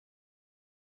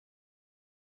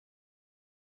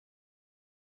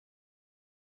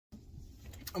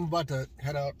I'm about to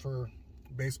head out for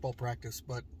baseball practice,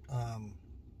 but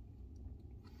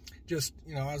just,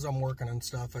 you know, as I'm working and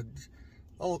stuff,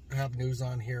 I'll have news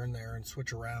on here and there and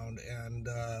switch around. And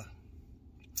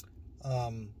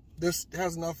this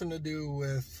has nothing to do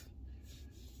with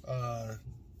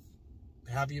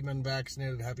have you been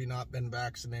vaccinated, have you not been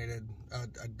vaccinated. I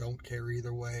don't care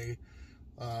either way.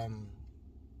 I'm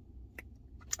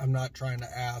not trying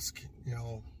to ask, you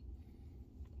know,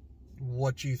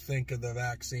 what you think of the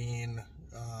vaccine.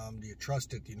 Do you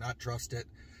trust it? Do you not trust it?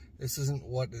 This isn't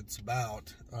what it's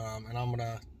about.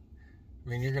 And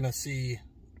you're gonna see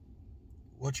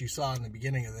what you saw in the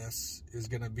beginning of this is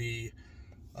gonna be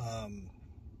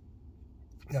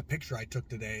that picture I took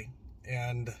today.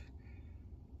 And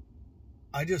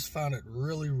I just found it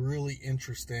really, really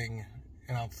interesting,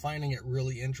 and I'm finding it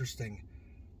really interesting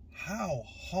how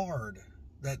hard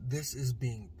that this is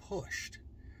being pushed.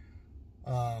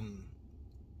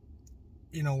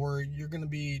 You know, where you're going to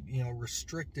be, you know,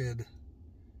 restricted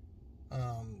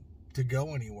to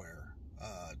go anywhere.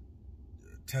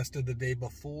 Tested the day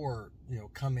before, you know,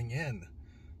 coming in.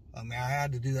 I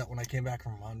had to do that when I came back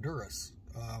from Honduras.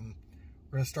 We're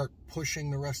going to start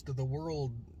pushing the rest of the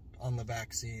world on the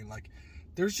vaccine. Like,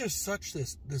 there's just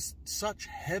such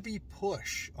heavy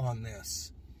push on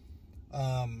this.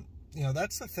 You know,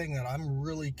 that's the thing that I'm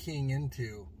really keying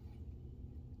into.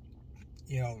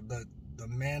 You know, the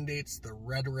mandates, the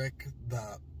rhetoric,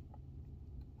 the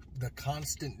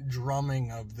constant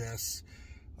drumming of this,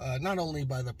 not only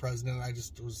by the president, I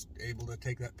just was able to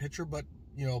take that picture, but,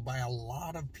 you know, by a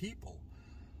lot of people.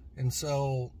 And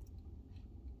so,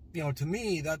 you know, to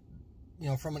me, that, you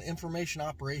know, from an information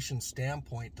operations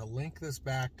standpoint, to link this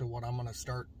back to what I'm going to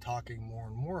start talking more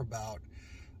and more about,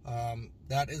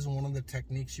 that is one of the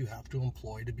techniques you have to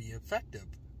employ to be effective,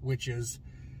 which is,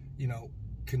 you know,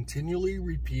 continually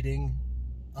repeating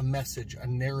a message, a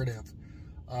narrative,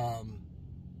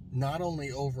 not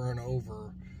only over and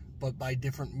over, but by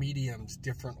different mediums,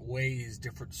 different ways,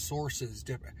 different sources,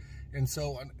 and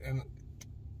so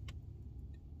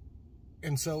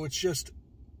it's just,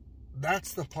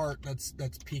 that's the part that's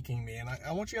piquing me. And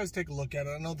I want you guys to take a look at it.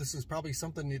 I know this is probably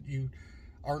something that you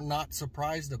are not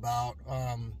surprised about,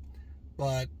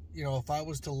 but, you know, if I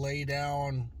was to lay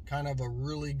down kind of a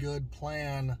really good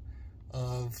plan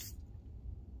of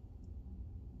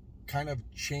kind of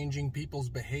changing people's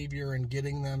behavior and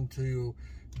getting them to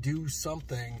do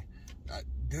something,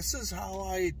 this is how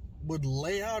I would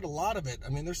lay out a lot of it. I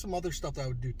mean, there's some other stuff that I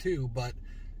would do too, but,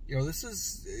 you know,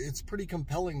 it's pretty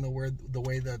compelling the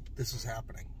way that this is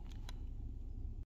happening.